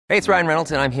Hey, it's Ryan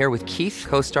Reynolds, and I'm here with Keith,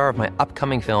 co-star of my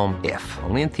upcoming film, If,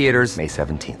 only in theaters May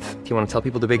 17th. Do you want to tell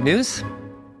people the big news?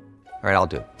 All right, I'll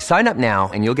do it. Sign up now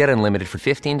and you'll get unlimited for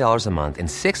 $15 a month and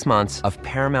 6 months of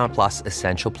Paramount Plus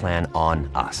Essential Plan on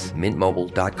us.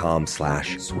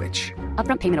 MintMobile.com/switch.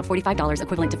 Upfront payment of $45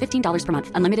 equivalent to $15 per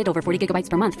month. Unlimited over 40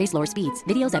 gigabytes per month. Face lower speeds.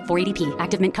 Videos at 480p.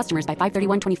 Active Mint customers by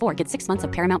 531.24 get 6 months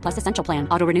of Paramount Plus Essential Plan.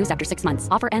 Auto renews after 6 months.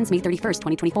 Offer ends May 31st,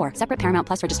 2024. Separate Paramount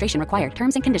Plus registration required.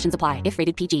 Terms and conditions apply if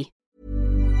rated PG.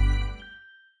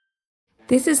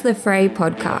 This is the Frey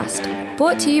podcast,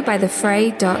 brought to you by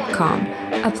thefrey.com,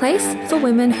 a place for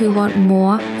women who want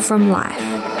more from life.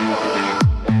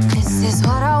 This is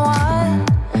what I want,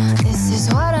 this is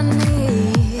what I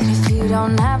need. If you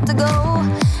don't have to go,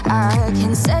 I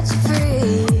can set you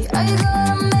free. Are you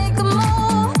gonna make a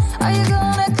move? Are you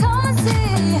gonna come and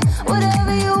see?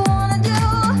 Whatever you wanna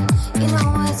do, you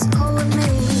know it's cool with me.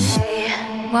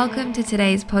 Hey. Welcome to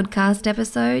today's podcast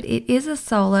episode. It is a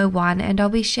solo one, and I'll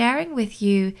be sharing with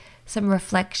you some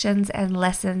reflections and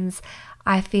lessons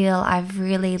I feel I've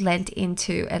really lent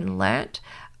into and learnt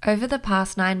over the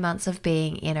past 9 months of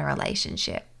being in a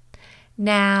relationship.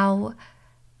 Now,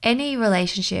 any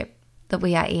relationship that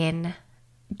we are in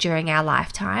during our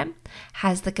lifetime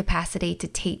has the capacity to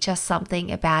teach us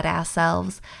something about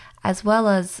ourselves, as well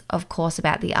as, of course,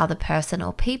 about the other person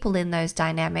or people in those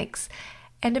dynamics,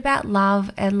 and about love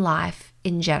and life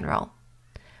in general.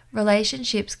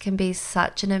 Relationships can be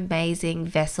such an amazing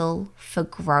vessel for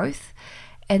growth,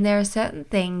 and there are certain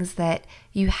things that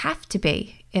you have to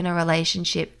be in a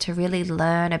relationship to really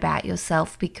learn about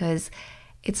yourself, because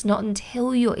it's not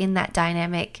until you're in that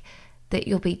dynamic that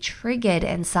you'll be triggered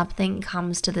and something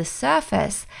comes to the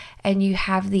surface and you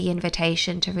have the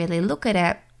invitation to really look at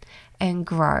it and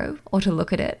grow, or to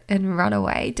look at it and run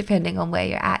away, depending on where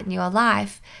you're at in your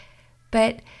life.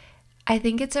 But I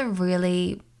think it's a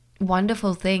really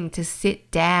wonderful thing to sit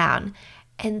down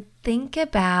and think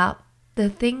about the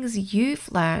things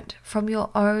you've learned from your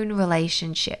own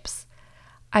relationships.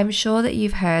 I'm sure that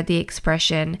you've heard the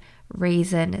expression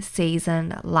reason,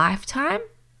 season, lifetime.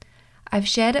 I've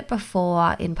shared it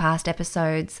before in past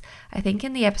episodes. I think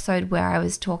in the episode where I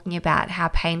was talking about how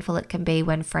painful it can be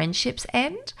when friendships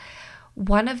end,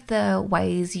 one of the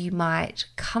ways you might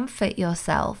comfort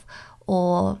yourself,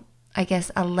 or I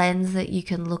guess a lens that you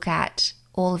can look at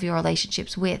all of your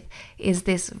relationships with, is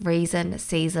this reason,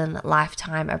 season,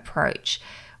 lifetime approach,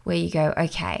 where you go,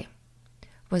 okay,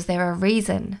 was there a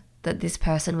reason that this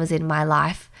person was in my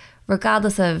life,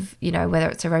 regardless of, whether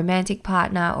it's a romantic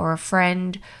partner or a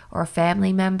friend or a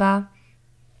family member?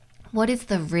 What is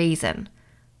the reason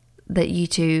that you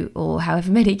two, or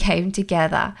however many, came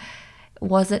together?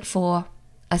 Was it for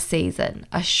a season,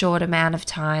 a short amount of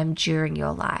time during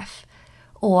your life?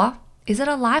 Or is it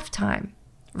a lifetime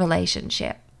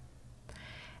relationship?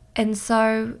 And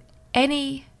so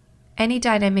any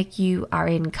dynamic you are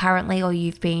in currently, or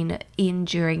you've been in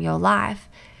during your life,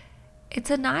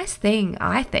 it's a nice thing,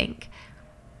 I think,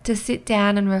 to sit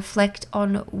down and reflect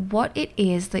on what it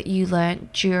is that you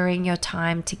learned during your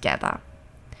time together.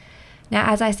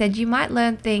 Now, as I said, you might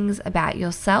learn things about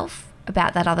yourself,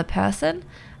 about that other person,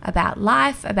 about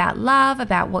life, about love,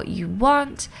 about what you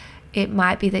want. It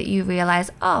might be that you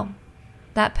realize, oh,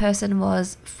 that person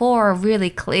was for a really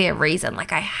clear reason,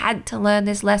 like I had to learn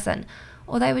this lesson.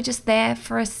 Or they were just there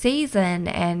for a season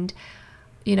and,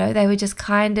 they were just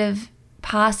kind of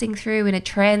passing through in a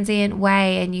transient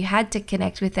way, and you had to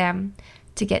connect with them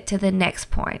to get to the next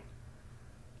point.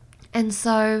 And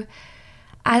so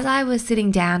as I was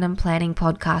sitting down and planning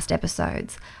podcast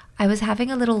episodes, I was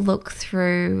having a little look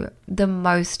through the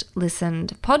most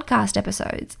listened podcast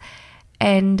episodes,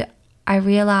 and I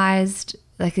realized,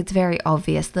 it's very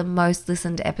obvious, the most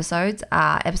listened episodes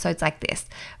are episodes like this,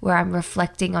 where I'm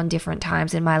reflecting on different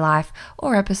times in my life,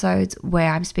 or episodes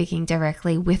where I'm speaking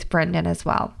directly with Brendan as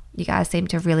well. You guys seem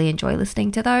to really enjoy listening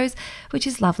to those, which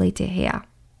is lovely to hear.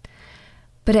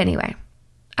 But anyway,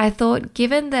 I thought,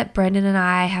 given that Brendan and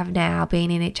I have now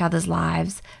been in each other's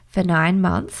lives for 9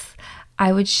 months,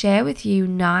 I would share with you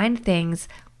 9 things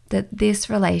that this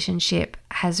relationship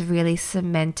has really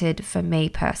cemented for me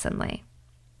personally.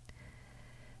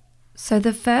 So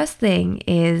the first thing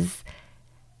is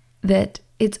that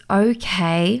it's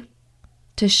okay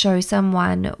to show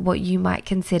someone what you might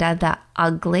consider the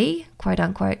ugly, quote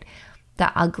unquote,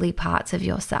 the ugly parts of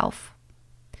yourself.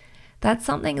 That's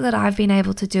something that I've been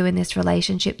able to do in this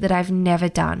relationship that I've never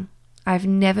done. I've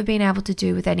never been able to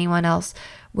do with anyone else,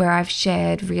 where I've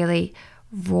shared really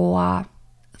raw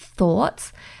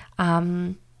thoughts.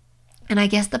 And I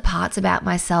guess the parts about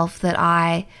myself that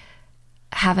I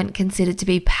haven't considered to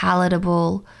be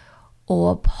palatable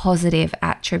or positive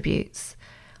attributes.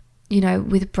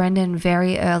 with Brendan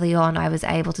very early on, I was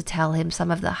able to tell him some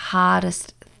of the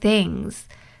hardest things.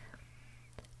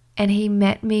 And he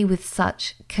met me with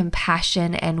such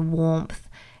compassion and warmth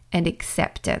and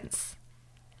acceptance.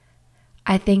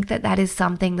 I think that is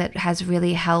something that has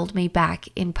really held me back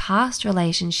in past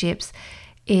relationships,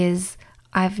 is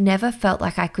I've never felt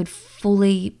like I could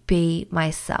fully be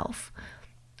myself.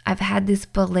 I've had this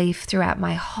belief throughout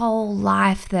my whole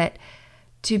life that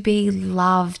to be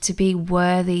loved, to be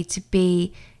worthy, to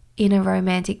be in a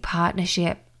romantic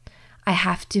partnership, I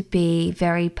have to be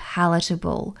very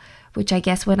palatable, which I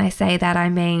guess when I say that, I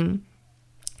mean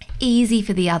easy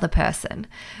for the other person,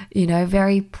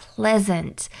 very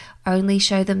pleasant, only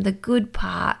show them the good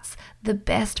parts, the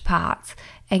best parts,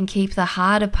 and keep the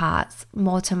harder parts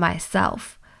more to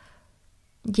myself.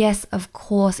 Yes, of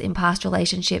course, in past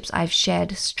relationships, I've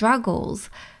shared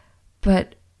struggles,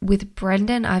 but with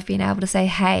Brendan, I've been able to say,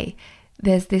 hey,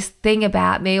 there's this thing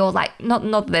about me, or like, not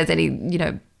that there's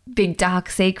any, big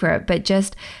dark secret, but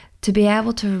just to be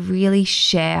able to really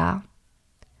share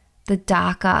the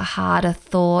darker, harder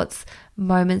thoughts,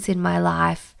 moments in my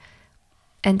life,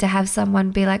 and to have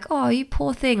someone be like, oh, you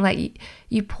poor thing, like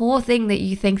you poor thing that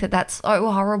you think that that's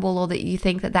so horrible, or that you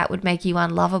think that would make you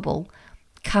unlovable.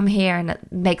 Come here and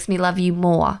it makes me love you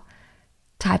more,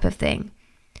 type of thing.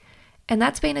 And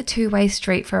that's been a two-way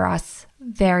street for us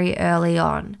very early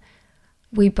on.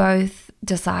 We both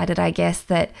decided, I guess,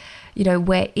 that,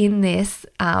 we're in this,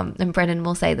 and Brendan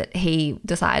will say that he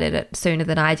decided it sooner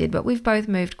than I did, but we've both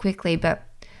moved quickly. But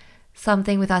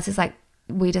something with us is like,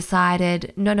 we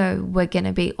decided, no, we're going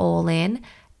to be all in.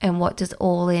 And what does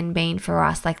all in mean for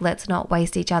us? Like, let's not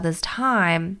waste each other's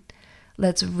time.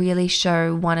 Let's really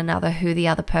show one another who the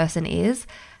other person is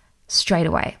straight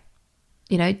away.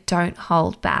 Don't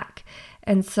hold back.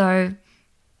 And so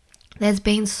there's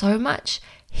been so much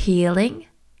healing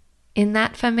in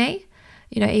that for me.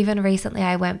 Even recently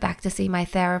I went back to see my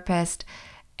therapist,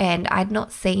 and I'd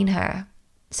not seen her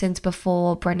since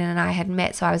before Brendan and I had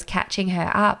met. So I was catching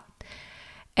her up,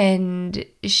 and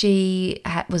she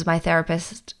was my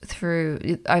therapist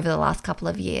over the last couple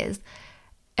of years.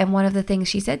 And one of the things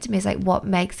she said to me is like, what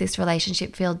makes this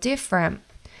relationship feel different?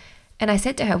 And I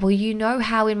said to her, well,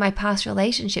 how in my past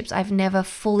relationships, I've never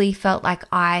fully felt like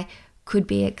I could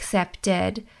be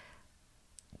accepted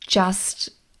just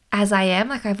as I am.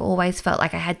 Like, I've always felt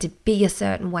like I had to be a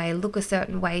certain way, look a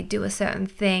certain way, do a certain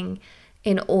thing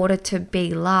in order to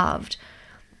be loved.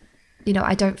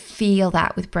 I don't feel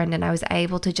that with Brendan. I was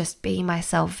able to just be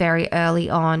myself very early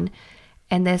on.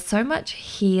 And there's so much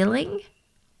healing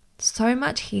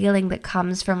that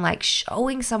comes from like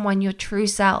showing someone your true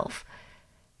self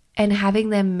and having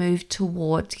them move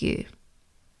towards you.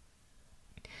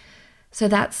 So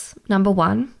that's number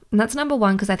one. And that's number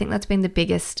one because I think that's been the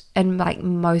biggest and like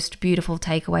most beautiful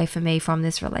takeaway for me from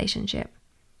this relationship.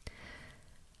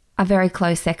 A very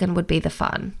close second would be the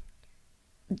fun.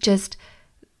 Just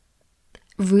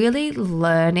really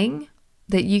learning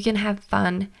that you can have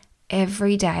fun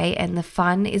every day, and the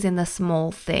fun is in the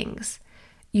small things.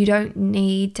 You don't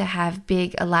need to have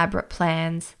big elaborate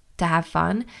plans to have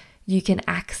fun. You can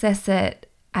access it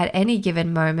at any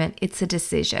given moment. It's a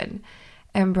decision.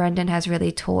 And Brendan has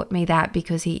really taught me that,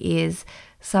 because he is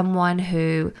someone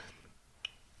who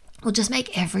will just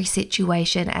make every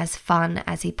situation as fun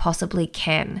as he possibly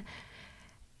can.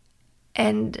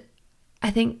 And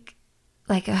I think,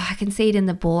 I can see it in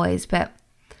the boys, but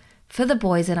for the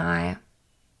boys and I,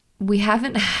 we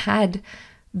haven't had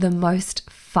the most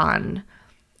fun.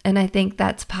 And I think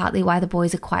that's partly why the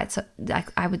boys are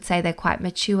I would say they're quite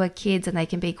mature kids, and they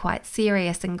can be quite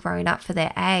serious and grown up for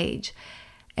their age.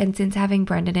 And since having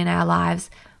Brendan in our lives,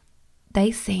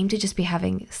 they seem to just be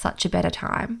having such a better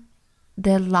time.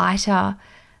 They're lighter,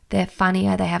 they're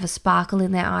funnier, they have a sparkle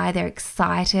in their eye, they're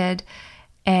excited.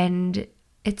 And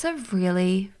it's a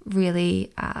really,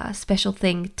 really special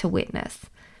thing to witness.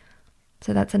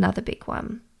 So that's another big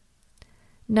one.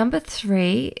 Number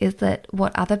 3 is that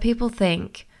what other people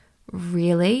think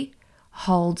really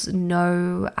holds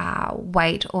no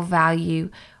weight or value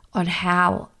on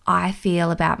how I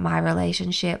feel about my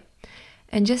relationship.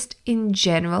 And just in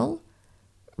general,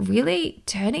 really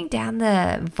turning down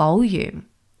the volume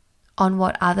on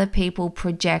what other people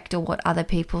project, or what other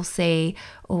people see,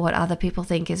 or what other people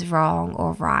think is wrong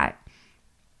or right.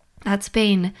 That's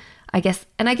been, I guess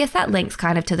that links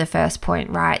kind of to the first point,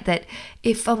 right? That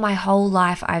if for my whole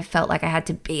life I've felt like I had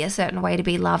to be a certain way to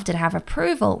be loved and have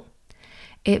approval,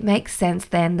 it makes sense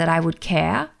then that I would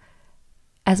care.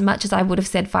 As much as I would have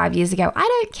said 5 years ago, I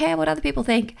don't care what other people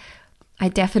think, I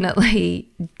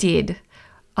definitely did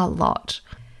a lot.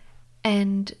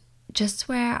 And just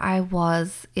where I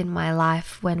was in my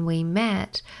life when we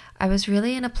met, I was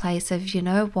really in a place of, you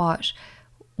know what,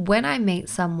 when I meet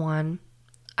someone,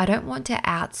 I don't want to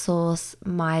outsource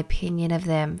my opinion of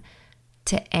them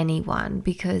to anyone,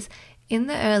 because in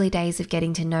the early days of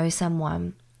getting to know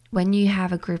someone, when you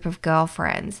have a group of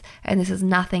girlfriends, and this has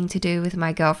nothing to do with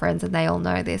my girlfriends and they all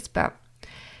know this, but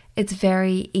it's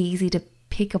very easy to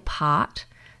pick apart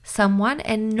someone,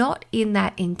 and not in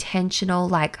that intentional,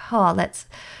 like, oh, let's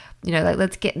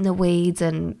get in the weeds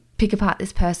and pick apart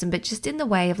this person, but just in the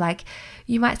way of like,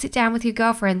 you might sit down with your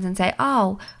girlfriends and say,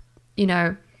 oh,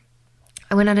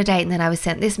 I went on a date and then I was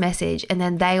sent this message, and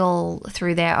then they all,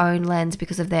 through their own lens,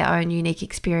 because of their own unique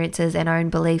experiences and own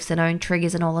beliefs and own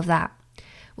triggers and all of that,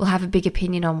 will have a big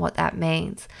opinion on what that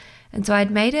means. And so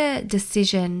I'd made a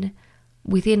decision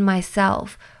within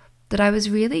myself that I was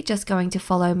really just going to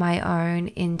follow my own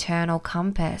internal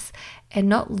compass and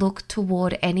not look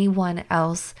toward anyone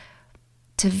else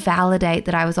to validate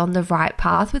that I was on the right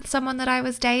path with someone that I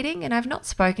was dating. And I've not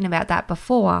spoken about that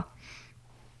before,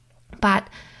 but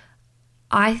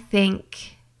I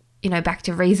think, back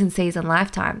to reason, season,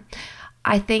 lifetime,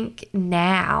 I think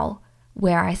now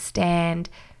where I stand,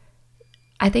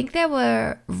 I think there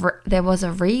was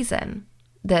a reason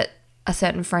that a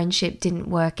certain friendship didn't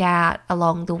work out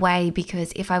along the way,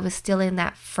 because if I was still in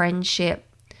that friendship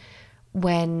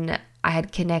when I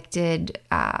had connected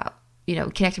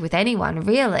with anyone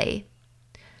really,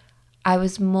 I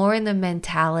was more in the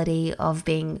mentality of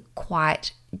being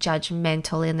quite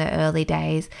judgmental in the early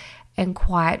days and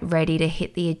quite ready to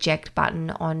hit the eject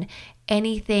button on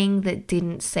anything that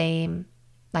didn't seem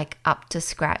like up to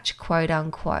scratch, quote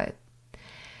unquote.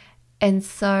 And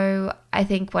so I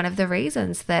think one of the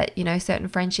reasons that, certain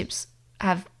friendships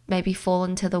have maybe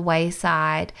fallen to the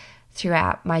wayside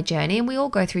throughout my journey, and we all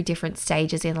go through different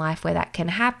stages in life where that can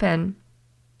happen,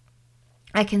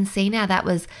 I can see now that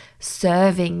was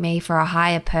serving me for a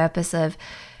higher purpose of,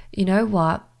 you know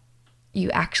what,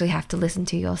 you actually have to listen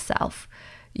to yourself.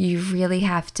 You really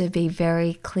have to be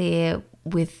very clear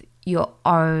with your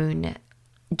own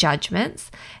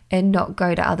judgments and not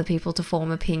go to other people to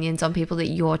form opinions on people that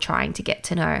you're trying to get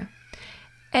to know.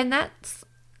 And that's,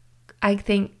 I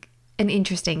think, an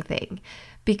interesting thing,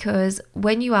 because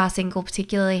when you are single,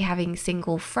 particularly having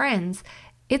single friends,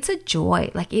 it's a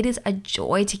joy. Like, it is a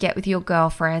joy to get with your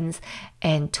girlfriends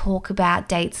and talk about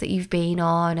dates that you've been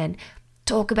on and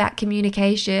talk about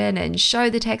communication and show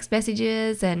the text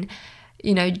messages and,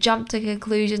 jump to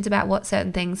conclusions about what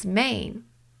certain things mean.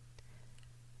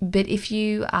 But if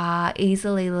you are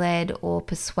easily led or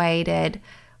persuaded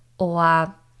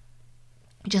or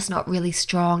just not really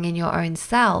strong in your own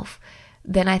self,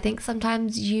 then I think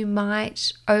sometimes you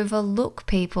might overlook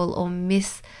people or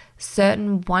miss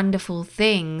certain wonderful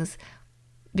things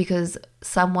because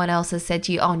someone else has said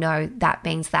to you, oh no, that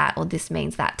means that, or this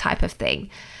means that type of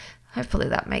thing. Hopefully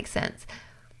that makes sense.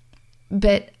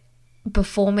 But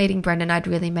before meeting Brendan, I'd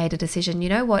really made a decision. You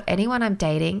know what? Anyone I'm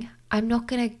dating, I'm not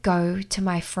going to go to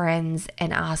my friends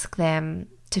and ask them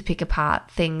to pick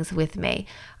apart things with me.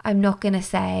 I'm not going to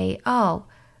say, oh,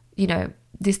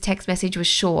 this text message was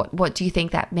short. What do you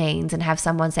think that means? And have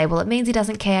someone say, well, it means he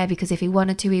doesn't care because if he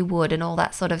wanted to, he would, and all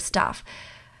that sort of stuff.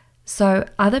 So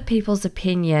other people's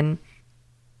opinion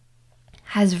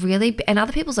and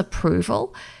other people's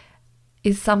approval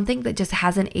is something that just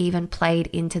hasn't even played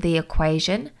into the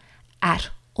equation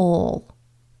at all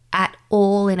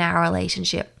in our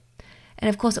relationship. And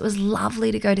of course, it was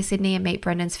lovely to go to Sydney and meet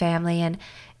Brendan's family. And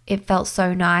it felt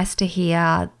so nice to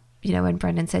hear, when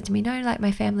Brendan said to me, no, like,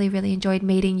 my family really enjoyed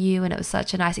meeting you and it was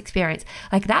such a nice experience.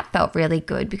 Like, that felt really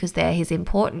good because they're his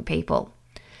important people.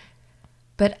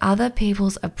 But other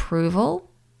people's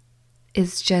approval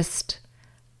is just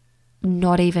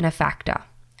not even a factor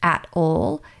at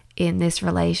all in this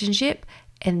relationship.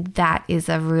 And that is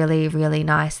a really, really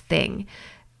nice thing,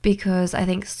 because I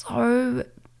think so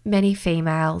many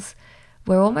females,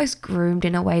 we're almost groomed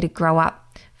in a way to grow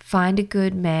up, find a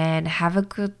good man, have a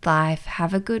good life,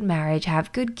 have a good marriage,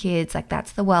 have good kids. Like,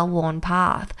 that's the well-worn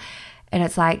path. And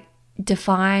it's like,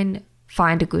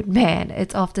 find a good man.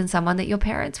 It's often someone that your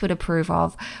parents would approve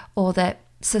of or that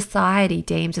society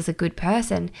deems as a good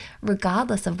person,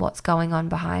 regardless of what's going on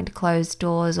behind closed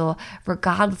doors or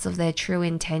regardless of their true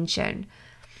intention.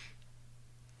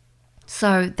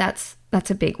 So that's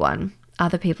a big one.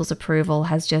 Other people's approval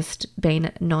has just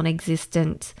been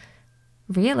non-existent,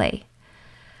 really.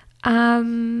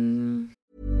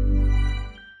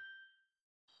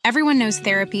 Everyone knows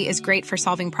therapy is great for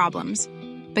solving problems,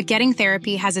 but getting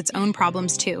therapy has its own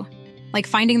problems too, like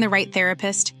finding the right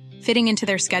therapist, fitting into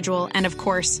their schedule, and of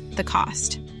course, the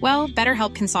cost. Well,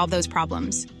 BetterHelp can solve those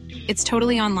problems. It's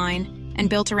totally online and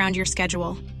built around your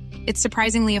schedule. It's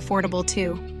surprisingly affordable,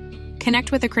 too.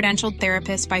 Connect with a credentialed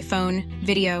therapist by phone,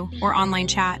 video, or online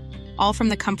chat, all from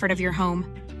the comfort of your home.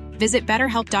 Visit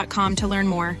BetterHelp.com to learn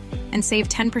more and save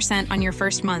 10% on your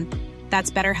first month.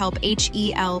 That's BetterHelp,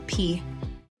 H-E-L-P.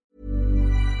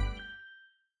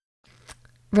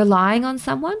 Relying on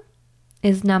someone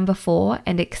is number 4,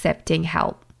 and accepting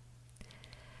help.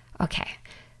 Okay,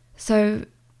 so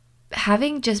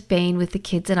having just been with the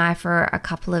kids and I for a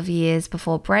couple of years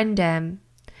before Brendan,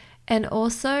 and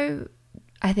also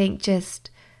I think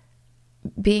just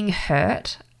being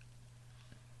hurt,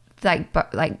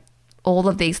 like all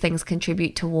of these things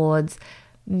contribute towards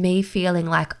me feeling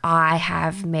like I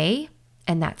have me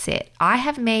and that's it. I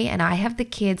have me and I have the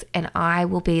kids and I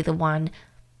will be the one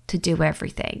to do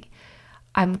everything.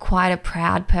 I'm quite a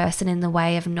proud person in the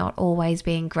way of not always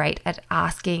being great at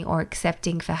asking or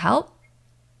accepting for help.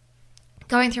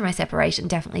 Going through my separation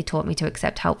definitely taught me to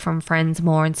accept help from friends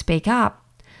more and speak up.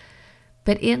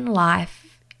 But in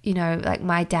life, you know, like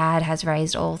my dad has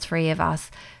raised all 3 of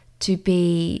us to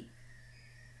be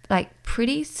like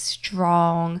pretty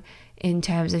strong in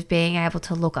terms of being able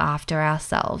to look after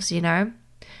ourselves, you know.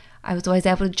 I was always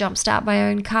able to jumpstart my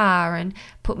own car and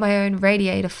put my own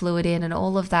radiator fluid in and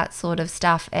all of that sort of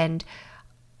stuff. And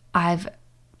I've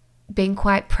been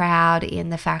quite proud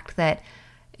in the fact that,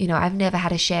 you know, I've never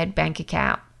had a shared bank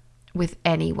account with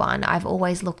anyone. I've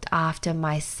always looked after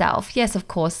myself. Yes, of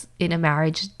course, in a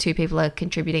marriage, 2 people are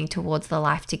contributing towards the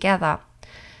life together,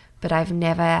 but I've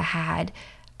never had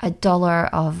 $1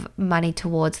 of money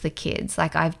towards the kids.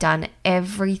 Like I've done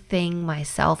everything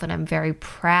myself and I'm very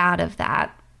proud of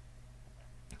that.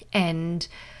 And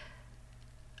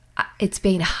it's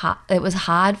been hard. It was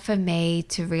hard for me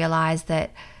to realize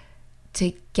that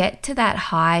to get to that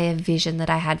higher vision that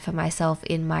I had for myself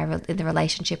in the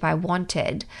relationship I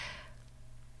wanted,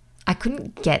 I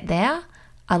couldn't get there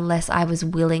unless I was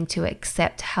willing to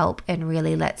accept help and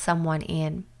really let someone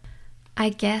in. I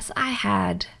guess I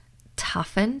had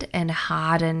toughened and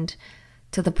hardened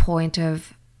to the point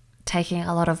of taking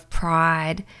a lot of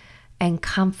pride and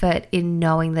comfort in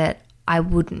knowing that I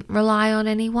wouldn't rely on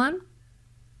anyone,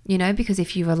 you know, because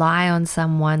if you rely on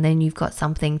someone, then you've got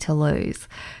something to lose.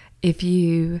 That's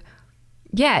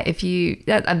it.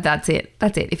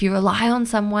 If you rely on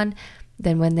someone,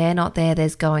 then when they're not there,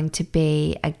 there's going to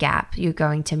be a gap. You're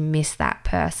going to miss that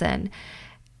person.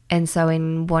 And so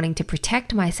in wanting to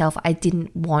protect myself, I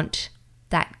didn't want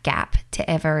that gap to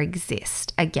ever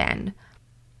exist again.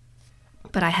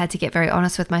 But I had to get very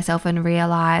honest with myself and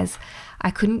realize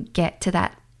I couldn't get to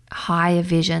that higher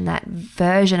vision, that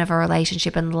version of a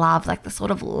relationship and love, like the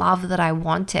sort of love that I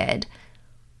wanted,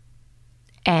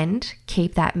 and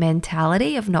keep that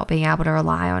mentality of not being able to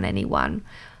rely on anyone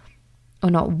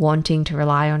or not wanting to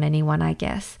rely on anyone, I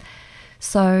guess.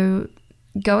 So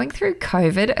going through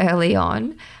COVID early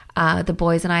on, the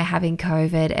boys and I having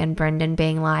COVID and Brendan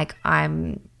being like,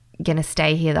 I'm going to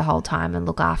stay here the whole time and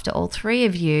look after all 3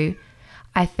 of you,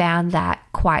 I found that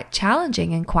quite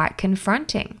challenging and quite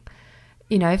confronting.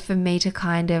 You know, for me to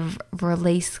kind of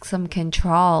release some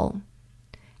control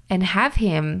and have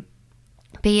him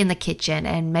be in the kitchen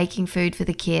and making food for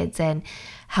the kids and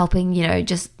helping, you know,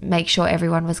 just make sure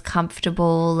everyone was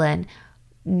comfortable and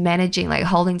managing, like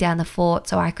holding down the fort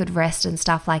so I could rest and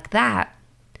stuff like that.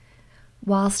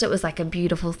 Whilst it was like a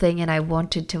beautiful thing and I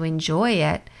wanted to enjoy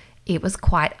it, it was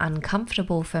quite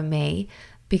uncomfortable for me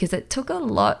because it took a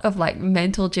lot of like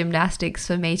mental gymnastics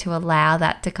for me to allow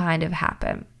that to kind of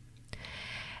happen.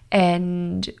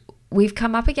 And we've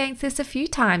come up against this a few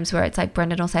times where it's like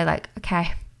Brendan will say like,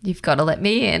 okay, you've got to let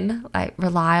me in, like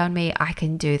rely on me, I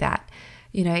can do that.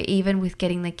 You know, even with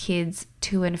getting the kids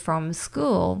to and from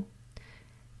school,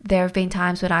 there have been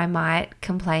times when I might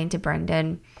complain to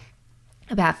Brendan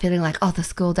about feeling like, oh, the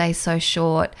school day's so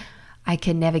short, I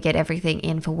can never get everything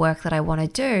in for work that I want to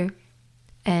do.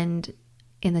 And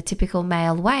in the typical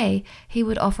male way, he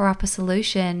would offer up a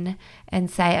solution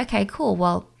and say, okay, cool,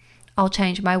 well, I'll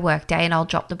change my work day and I'll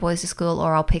drop the boys to school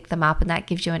or I'll pick them up and that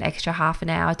gives you an extra half an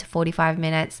hour to 45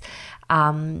 minutes.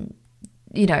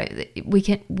 You know,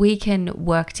 we can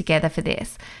work together for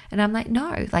this. And I'm like,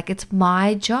 no, like it's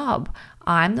my job.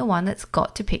 I'm the one that's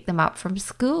got to pick them up from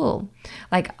school.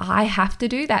 Like I have to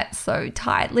do that so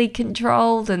tightly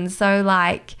controlled and so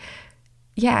like,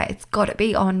 yeah, it's got to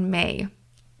be on me.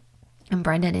 And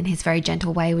Brendan in his very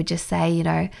gentle way would just say, you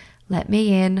know, let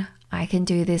me in, I can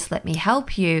do this, let me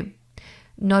help you.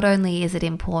 Not only is it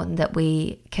important that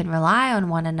we can rely on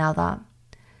one another,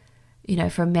 you know,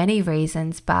 for many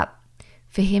reasons, but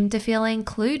for him to feel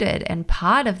included and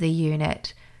part of the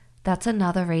unit, that's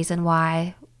another reason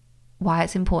why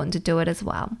it's important to do it as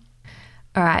well.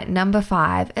 All right, number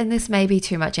 5, and this may be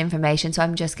too much information, so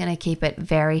I'm just going to keep it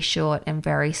very short and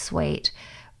very sweet,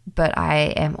 but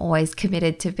I am always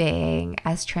committed to being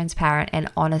as transparent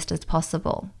and honest as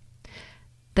possible.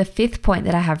 The 5th point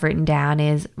that I have written down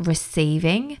is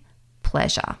receiving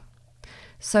pleasure.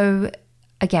 So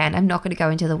again, I'm not going to go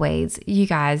into the weeds. You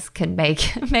guys can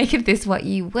make of this what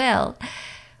you will.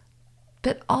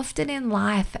 But often in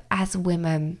life as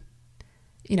women,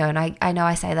 you know, and I know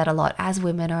I say that a lot, as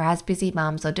women or as busy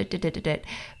mums or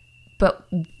but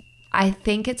I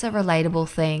think it's a relatable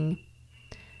thing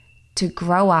to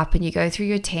grow up and you go through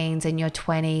your teens and your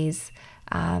 20s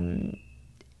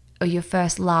or your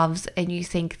first loves, and you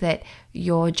think that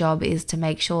your job is to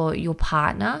make sure your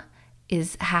partner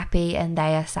is happy and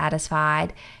they are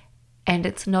satisfied. And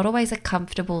it's not always a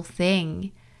comfortable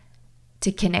thing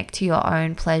to connect to your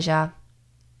own pleasure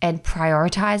and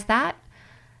prioritize that.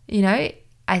 You know,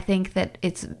 I think that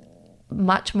it's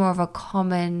much more of a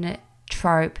common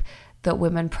trope that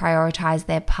women prioritize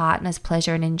their partner's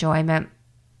pleasure and enjoyment,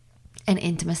 and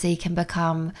intimacy can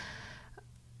become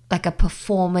like a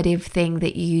performative thing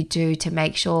that you do to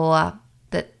make sure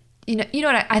that, you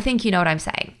know what I think you know what I'm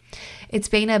saying. It's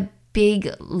been a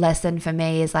big lesson for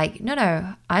me is like,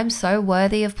 no, I'm so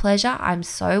worthy of pleasure. I'm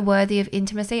so worthy of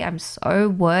intimacy. I'm so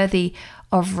worthy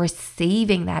of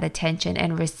receiving that attention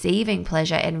and receiving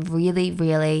pleasure and really,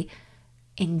 really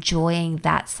enjoying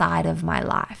that side of my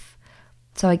life.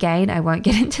 So again, I won't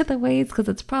get into the weeds because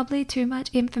it's probably too much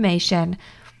information,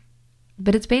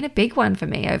 but it's been a big one for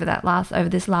me over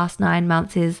this last 9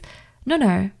 months is,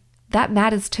 no, that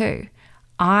matters too.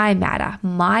 I matter.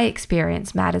 My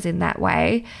experience matters in that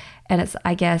way. And it's,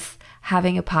 I guess,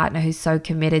 having a partner who's so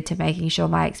committed to making sure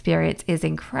my experience is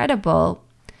incredible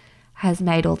has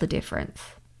made all the difference.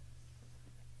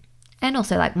 And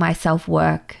also like my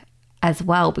self-work as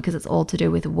well, because it's all to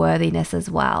do with worthiness as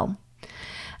well.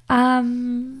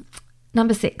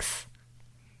 Number 6,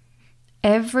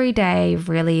 every day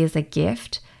really is a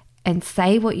gift, and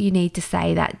say what you need to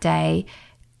say that day.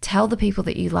 Tell the people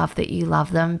that you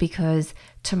love them, because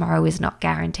tomorrow is not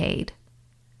guaranteed.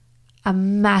 A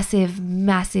massive,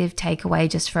 massive takeaway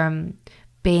just from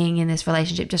being in this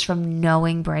relationship, just from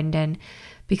knowing Brendan,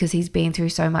 because he's been through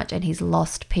so much and he's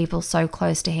lost people so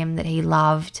close to him that he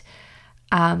loved.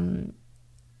 You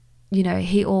know,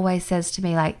 he always says to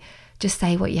me, like, just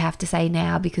say what you have to say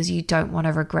now because you don't want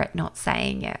to regret not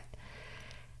saying it.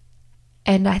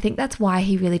 And I think that's why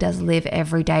he really does live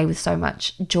every day with so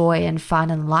much joy and fun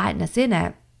and lightness in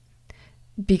it,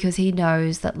 because he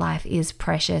knows that life is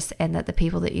precious and that the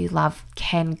people that you love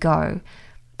can go.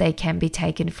 They can be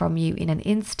taken from you in an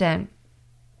instant.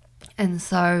 And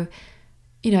so,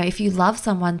 you know, if you love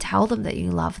someone, tell them that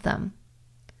you love them.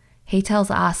 He tells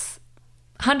us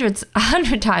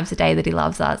 100 times a day that he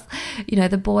loves us, you know,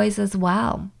 the boys as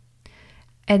well.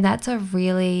 And that's a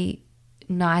really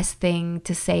nice thing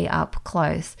to see up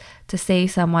close, to see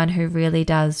someone who really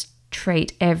does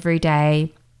treat every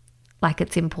day like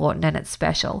it's important and it's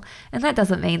special. And that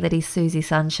doesn't mean that he's Susie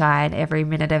Sunshine every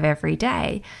minute of every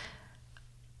day,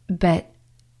 but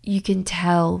you can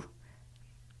tell,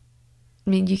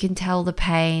 you can tell the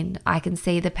pain. I can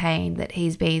see the pain that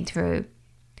he's been through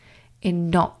in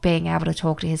not being able to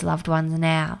talk to his loved ones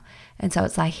now. And so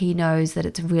it's like he knows that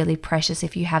it's really precious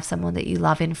if you have someone that you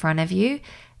love in front of you,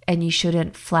 and you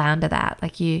shouldn't flounder that.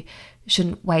 Like, you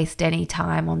shouldn't waste any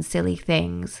time on silly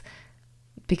things,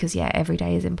 because every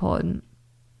day is important.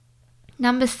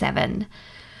 Number 7,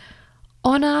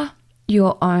 honor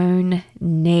your own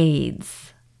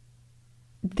needs.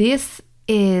 This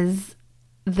is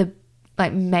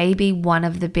maybe one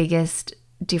of the biggest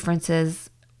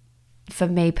differences for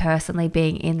me personally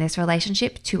being in this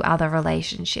relationship to other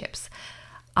relationships.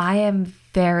 I am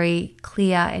very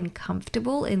clear and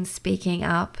comfortable in speaking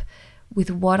up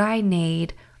with what I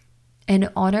need and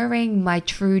honoring my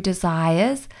true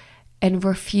desires, and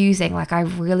refusing, like I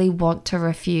really want to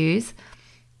refuse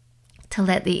to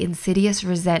let the insidious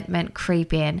resentment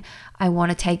creep in. I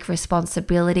want to take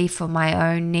responsibility for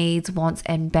my own needs, wants,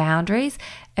 and boundaries,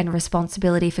 and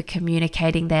responsibility for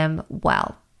communicating them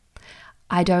well.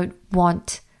 I don't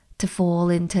want to fall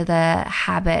into the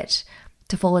habit,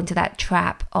 to fall into that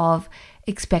trap of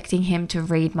expecting him to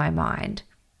read my mind.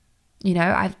 You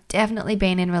know, I've definitely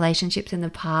been in relationships in the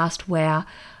past where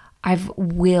I've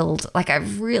willed, like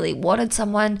I've really wanted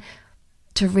someone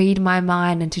to read my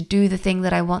mind and to do the thing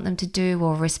that I want them to do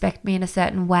or respect me in a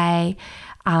certain way.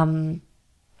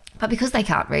 But because they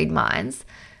can't read minds,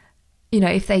 you know,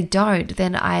 if they don't,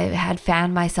 then I had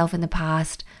found myself in the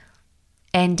past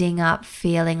ending up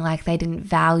feeling like they didn't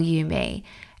value me.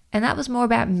 And that was more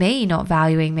about me not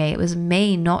valuing me. It was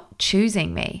me not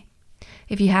choosing me.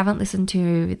 If you haven't listened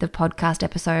to the podcast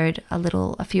episode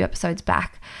a few episodes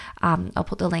back, I'll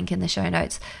put the link in the show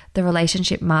notes, the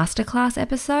relationship masterclass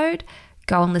episode.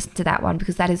 Go and listen to that one,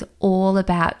 because that is all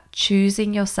about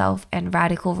choosing yourself and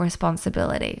radical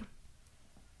responsibility.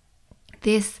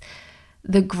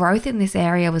 The growth in this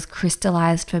area was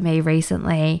crystallized for me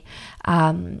recently.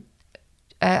 I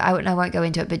won't go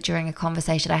into it, but during a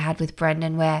conversation I had with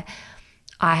Brendan where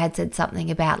I had said something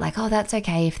about like, oh, that's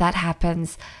okay. If that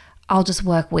happens, I'll just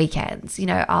work weekends.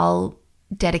 I'll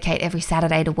dedicate every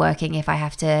Saturday to working if I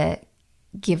have to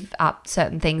give up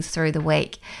certain things through the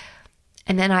week.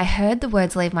 And then I heard the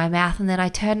words leave my mouth, and then I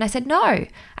turned and I said, no,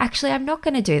 actually, I'm not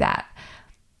going to do that.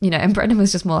 And Brendan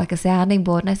was just more like a sounding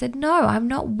board. And I said, no, I'm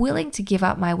not willing to give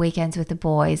up my weekends with the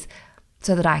boys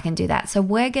so that I can do that. So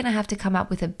we're going to have to come up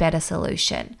with a better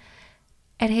solution.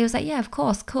 And he was like, yeah, of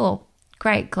course. Cool.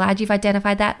 Great. Glad you've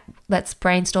identified that. Let's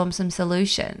brainstorm some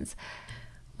solutions.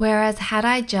 Whereas had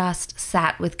I just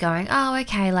sat with going, oh,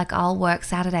 okay, like I'll work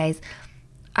Saturdays,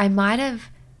 I might have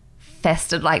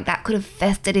festered, like that could have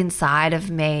festered inside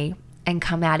of me and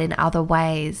come out in other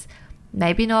ways.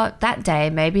 Maybe not that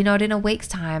day, maybe not in a week's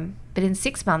time, but in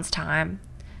 6 months' time.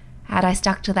 Had I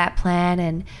stuck to that plan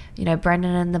and,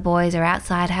 Brendan and the boys are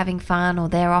outside having fun, or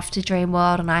they're off to Dream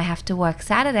World and I have to work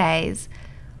Saturdays,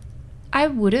 I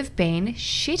would have been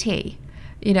shitty,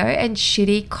 and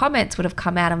shitty comments would have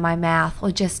come out of my mouth, or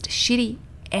just shitty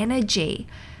energy.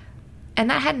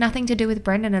 And that had nothing to do with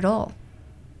Brendan at all.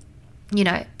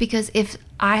 Because if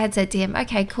I had said to him,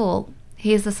 okay, cool,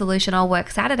 here's the solution, I'll work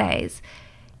Saturdays,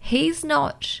 he's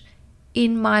not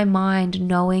in my mind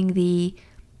knowing the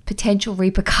potential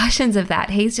repercussions of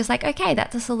that. He's just like, okay,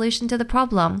 that's a solution to the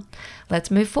problem. Let's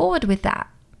move forward with that.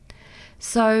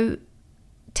 So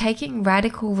taking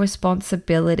radical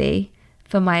responsibility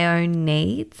for my own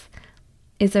needs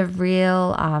is a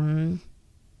real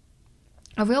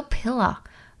pillar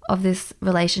of this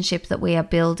relationship that we are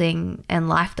building and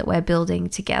life that we're building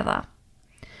together.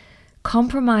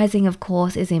 Compromising, of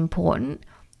course, is important,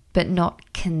 but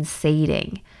not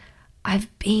conceding. I've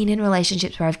been in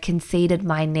relationships where I've conceded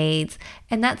my needs,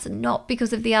 and that's not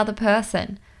because of the other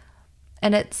person.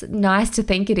 And it's nice to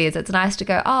think it is. It's nice to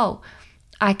go, oh,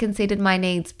 I conceded my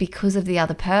needs because of the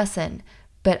other person,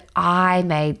 but I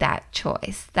made that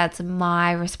choice. That's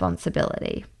my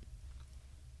responsibility.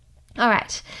 All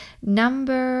right,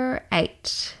 number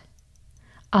 8.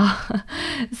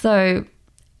 So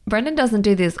Brendan doesn't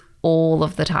do this all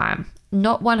of the time,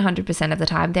 not 100% of the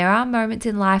time. There are moments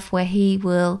in life where he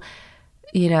will,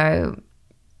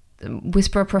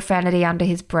 whisper a profanity under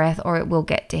his breath, or it will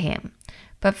get to him.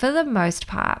 But for the most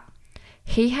part,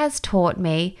 he has taught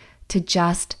me to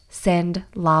just send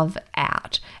love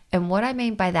out. And what I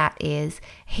mean by that is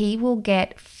he will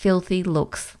get filthy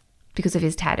looks because of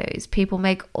his tattoos. People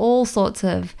make all sorts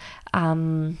of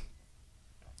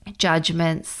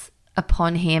judgments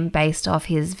upon him based off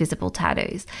his visible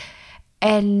tattoos.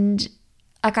 And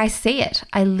I see it.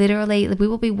 We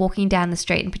will be walking down the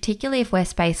street, and particularly if we're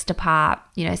spaced apart,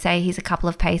 say he's a couple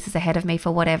of paces ahead of me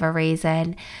for whatever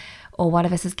reason, or one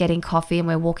of us is getting coffee and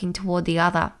we're walking toward the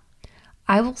other,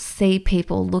 I will see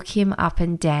people look him up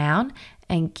and down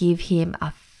and give him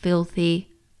a filthy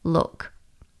look.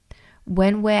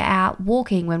 When we're out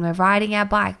walking, when we're riding our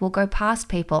bike, we'll go past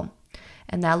people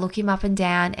and they'll look him up and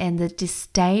down, and the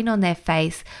disdain on their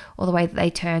face, or the way that they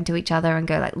turn to each other and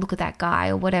go like, look at that guy,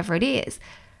 or whatever it is.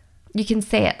 You can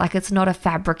see it, like it's not a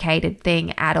fabricated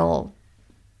thing at all.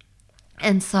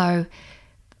 And so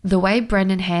the way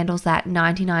Brendan handles that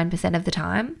 99% of the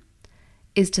time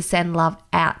is to send love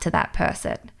out to that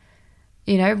person.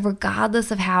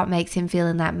 Regardless of how it makes him feel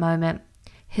in that moment,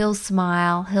 he'll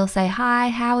smile, he'll say, hi,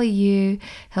 how are you?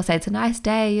 He'll say, it's a nice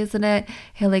day, isn't it?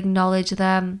 He'll acknowledge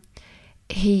them.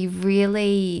 He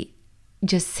really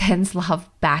just sends love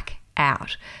back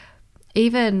out.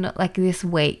 Even like this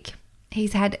week,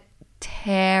 he's had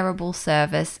terrible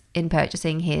service in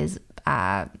purchasing his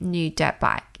new dirt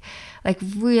bike. Like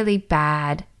really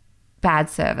bad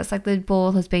service. Like the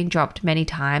ball has been dropped many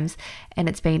times, and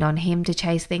it's been on him to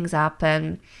chase things up,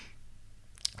 and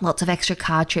lots of extra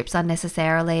car trips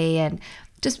unnecessarily. And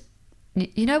just,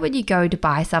 when you go to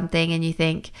buy something and you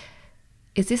think,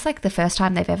 is this like the first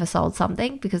time they've ever sold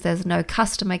something? Because there's no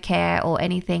customer care or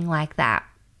anything like that.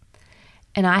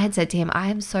 And I had said to him, I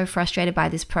am so frustrated by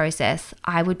this process.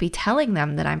 I would be telling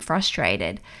them that I'm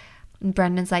frustrated. And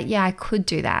Brendan's like, yeah, I could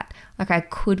do that. Like I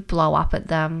could blow up at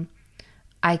them.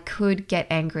 I could get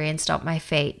angry and stomp my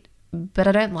feet, but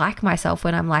I don't like myself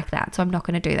when I'm like that. So I'm not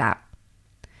going to do that.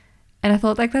 And I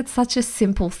thought like, that's such a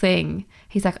simple thing.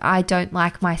 He's like, I don't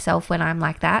like myself when I'm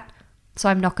like that. So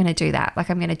I'm not going to do that. Like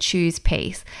I'm going to choose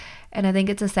peace. And I think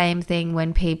it's the same thing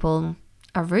when people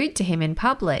are rude to him in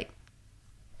public.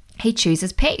 He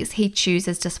chooses peace. He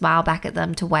chooses to smile back at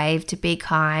them, to wave, to be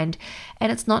kind.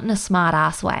 And it's not in a smart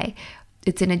ass way.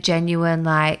 It's in a genuine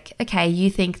like, okay, you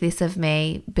think this of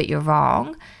me, but you're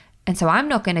wrong. And so I'm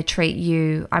not going to treat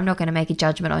you, I'm not going to make a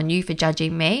judgment on you for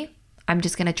judging me. I'm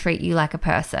just going to treat you like a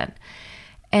person.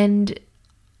 And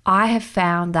I have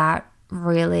found that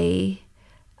really,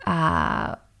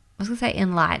 I was going to say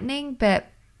enlightening, but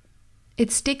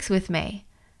it sticks with me.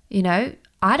 You know,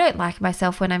 I don't like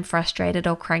myself when I'm frustrated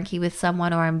or cranky with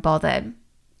someone or I'm bothered.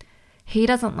 He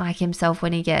doesn't like himself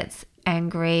when he gets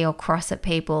angry or cross at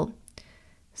people.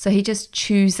 So he just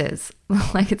chooses,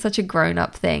 like it's such a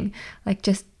grown-up thing, like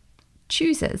just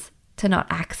chooses to not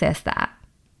access that.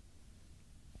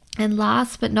 And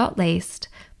last but not least,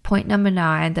 point number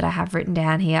 9 that I have written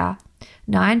down here,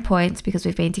 9 points because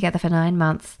we've been together for 9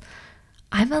 months.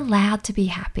 I'm allowed to be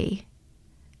happy,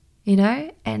 you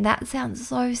know, and that sounds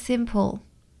so simple,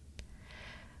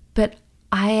 but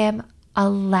I am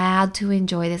allowed to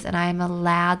enjoy this and I am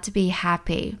allowed to be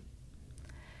happy.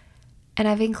 And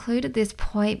I've included this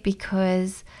point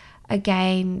because,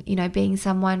 again, you know, being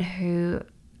someone who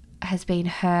has been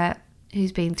hurt,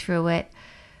 who's been through it,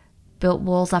 built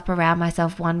walls up around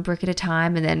myself one brick at a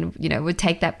time, and then, you know, would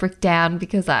take that brick down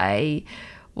because I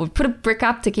would put a brick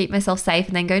up to keep myself safe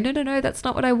and then go, no, that's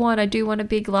not what I want. I do want a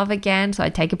big love again. So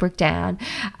I'd take a brick down,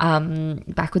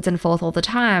 backwards and forth all the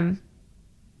time.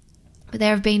 But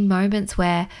there have been moments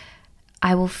where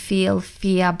I will feel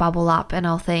fear bubble up and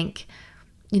I'll think,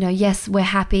 you know, yes, we're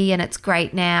happy and it's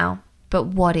great now, but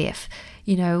what if?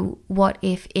 You know, what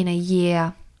if in a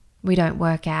year we don't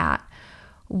work out?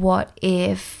 What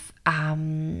if,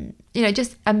 you know,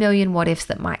 just a million what ifs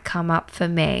that might come up for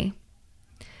me.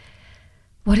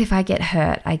 What if I get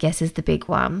hurt, I guess is the big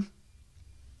one.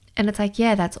 And it's like,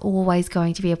 yeah, that's always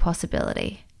going to be a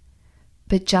possibility.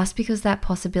 But just because that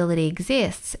possibility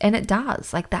exists, and it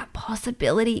does, like that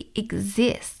possibility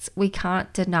exists, we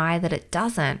can't deny that it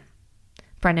doesn't.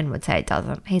 Brendan would say it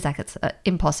doesn't. He's like, it's an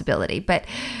impossibility. But,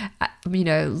 you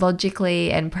know,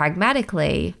 logically and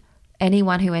pragmatically,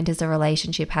 anyone who enters a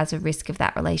relationship has a risk of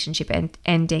that relationship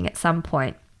ending at some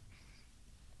point.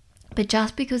 But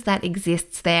just because that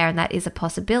exists there and that is a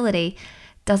possibility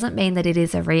doesn't mean that it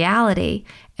is a reality.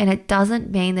 And it doesn't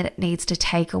mean that it needs to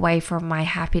take away from my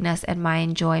happiness and my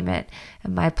enjoyment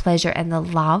and my pleasure and the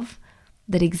love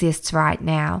that exists right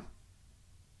now.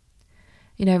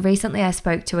 You know, recently I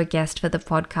spoke to a guest for the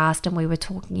podcast and we were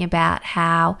talking about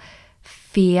how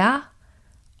fear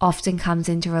often comes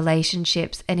into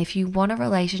relationships. And if you want a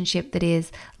relationship that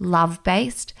is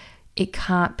love-based, it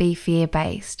can't be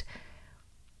fear-based.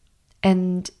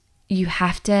 And you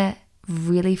have to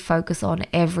really focus on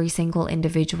every single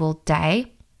individual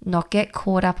day, not get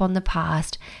caught up on the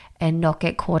past and not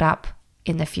get caught up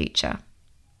in the future.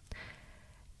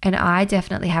 And I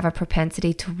definitely have a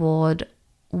propensity toward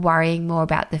worrying more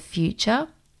about the future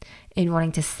in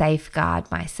wanting to safeguard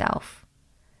myself.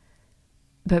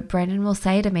 But Brendan will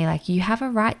say to me, like, you have a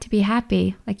right to be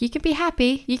happy. Like, you can be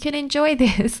happy. You can enjoy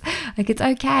this. Like, it's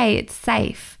okay. It's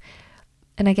safe.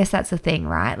 And I guess that's the thing,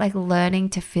 right? Like learning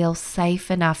to feel safe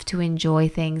enough to enjoy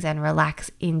things and relax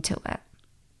into it.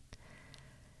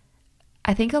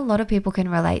 I think a lot of people can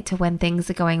relate to when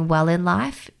things are going well in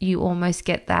life. You almost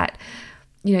get that,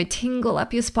 you know, tingle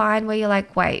up your spine where you're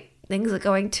like, wait, things are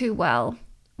going too well.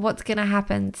 What's going to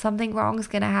happen? Something wrong is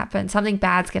going to happen. Something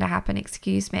bad's going to happen,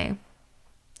 excuse me.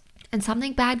 And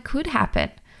something bad could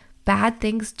happen. Bad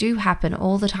things do happen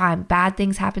all the time. Bad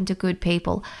things happen to good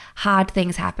people. Hard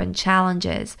things happen,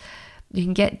 challenges. You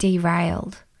can get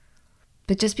derailed.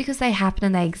 But just because they happen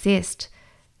and they exist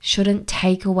shouldn't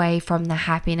take away from the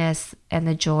happiness and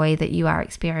the joy that you are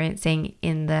experiencing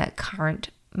in the current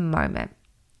moment.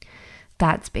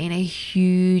 That's been a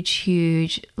huge,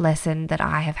 huge lesson that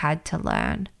I have had to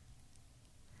learn.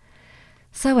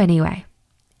 So anyway,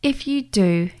 if you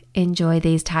do enjoy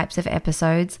these types of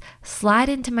episodes, slide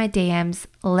into my DMs,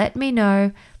 let me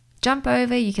know, jump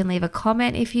over, you can leave a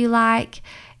comment if you like.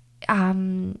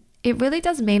 It really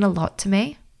does mean a lot to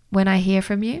me when I hear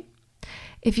from you.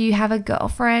 If you have a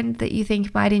girlfriend that you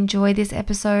think might enjoy this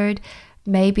episode,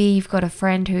 maybe you've got a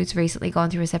friend who's recently gone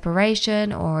through a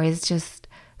separation or is just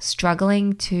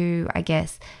struggling to, I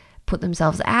guess, put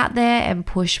themselves out there and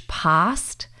push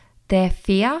past their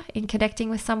fear in connecting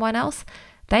with someone else,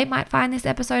 they might find this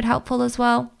episode helpful as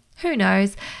well. Who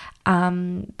knows?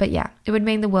 But yeah, it would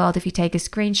mean the world if you take a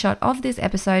screenshot of this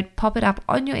episode, pop it up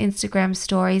on your Instagram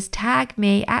stories, tag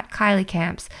me at Kylie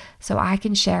Camps so I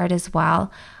can share it as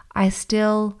well. I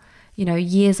still,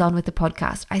 years on with the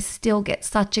podcast, I still get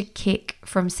such a kick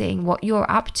from seeing what you're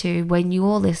up to when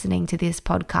you're listening to this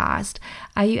podcast.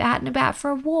 Are you out and about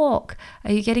for a walk?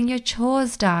 Are you getting your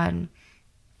chores done?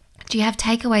 Do you have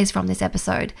takeaways from this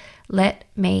episode? Let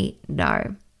me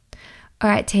know. All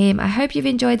right, team, I hope you've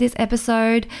enjoyed this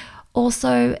episode.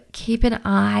 Also, keep an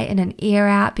eye and an ear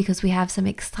out because we have some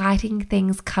exciting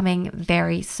things coming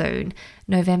very soon.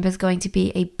 November is going to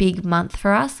be a big month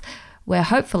for us where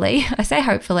hopefully, I say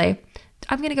hopefully,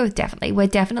 I'm going to go with definitely. We're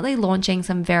definitely launching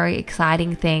some very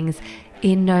exciting things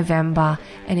in November.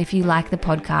 And if you like the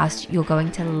podcast, you're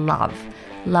going to love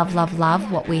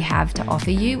what we have to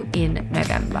offer you in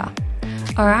November.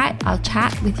 All right, I'll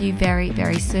chat with you very,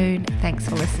 very soon. Thanks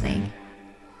for listening.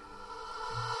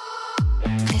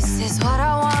 This is what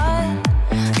I want,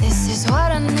 this is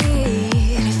what I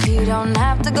need. If you don't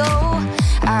have to go,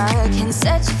 I can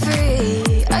set you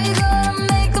free. Are you gonna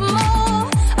make a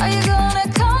move? Are you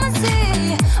gonna come and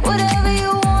see? Whatever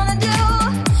you wanna do,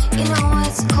 you know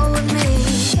it's cool with me.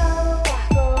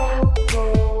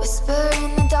 Whisper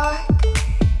in the dark,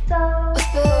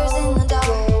 whispers in the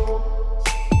dark.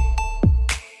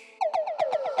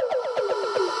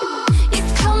 You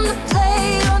come to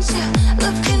play, don't you?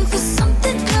 Looking for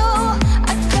something new.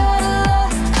 I got a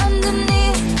lot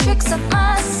underneath, tricks up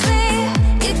my sleeve.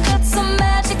 You got some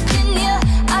magic in you,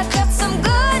 I got some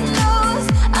good news.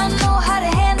 I know how to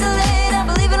handle it, I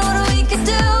believe in what we can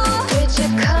do. Would you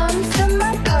come to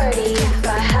my party if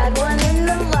I had one in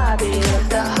the lobby of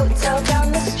the hotel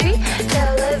down the street?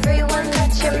 Tell everyone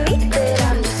that you meet that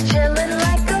I'm just chilling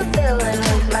like a villain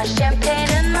with my champagne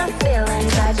and my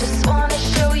feelings. I just wanna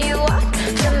show you off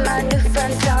to my new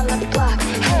friends on the block.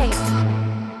 Hey,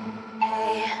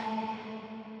 hey.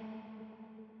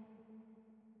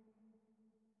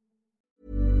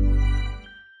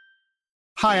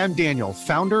 Hi, I'm Daniel,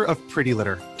 founder of Pretty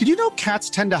Litter. Did you know cats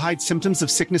tend to hide symptoms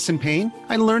of sickness and pain?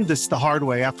 I learned this the hard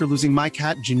way after losing my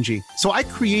cat, Gingy. So I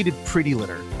created Pretty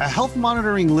Litter, a health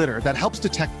monitoring litter that helps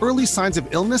detect early signs of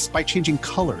illness by changing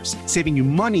colors, saving you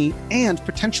money and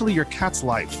potentially your cat's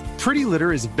life. Pretty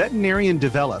Litter is veterinarian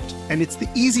developed, and it's the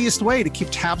easiest way to keep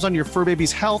tabs on your fur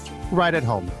baby's health right at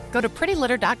home. Go to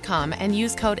prettylitter.com and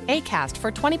use code ACAST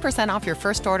for 20% off your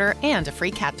first order and a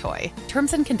free cat toy.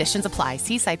 Terms and conditions apply.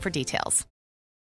 See site for details.